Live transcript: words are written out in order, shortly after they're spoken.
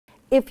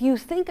If you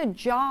think a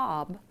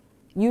job,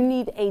 you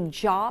need a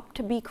job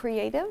to be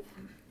creative,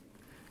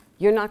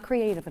 you're not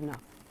creative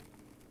enough.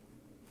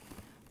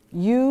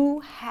 You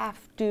have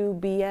to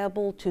be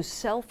able to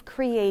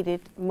self-create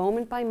it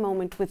moment by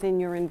moment within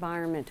your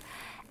environment.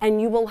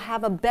 And you will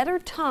have a better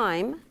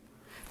time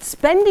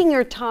spending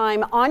your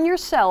time on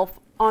yourself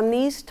on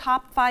these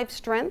top 5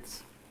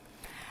 strengths.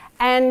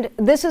 And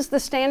this is the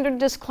standard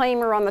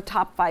disclaimer on the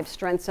top 5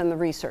 strengths in the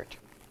research.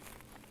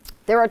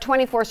 There are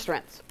 24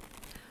 strengths.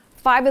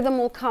 5 of them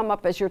will come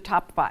up as your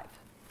top 5.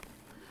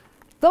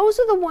 Those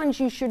are the ones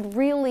you should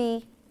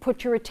really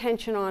put your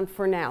attention on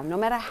for now, no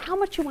matter how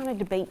much you want to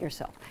debate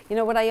yourself. You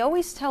know what I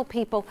always tell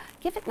people,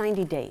 give it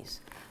 90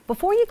 days.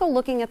 Before you go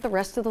looking at the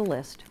rest of the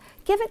list,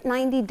 give it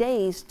 90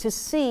 days to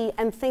see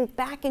and think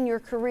back in your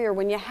career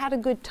when you had a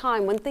good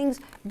time, when things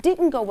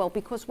didn't go well,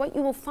 because what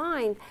you will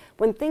find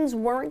when things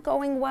weren't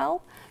going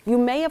well, you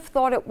may have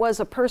thought it was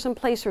a person,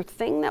 place, or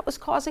thing that was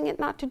causing it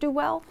not to do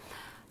well,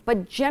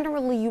 but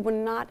generally you were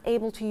not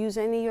able to use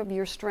any of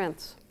your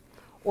strengths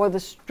or the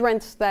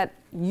strengths that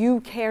you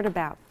cared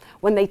about.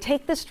 When they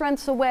take the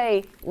strengths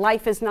away,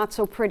 life is not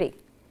so pretty.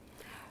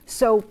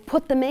 So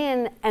put them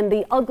in and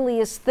the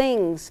ugliest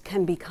things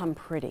can become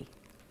pretty.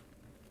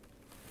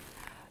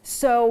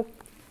 So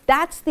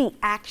that's the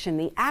action.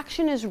 The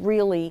action is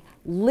really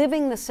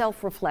living the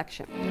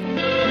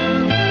self-reflection.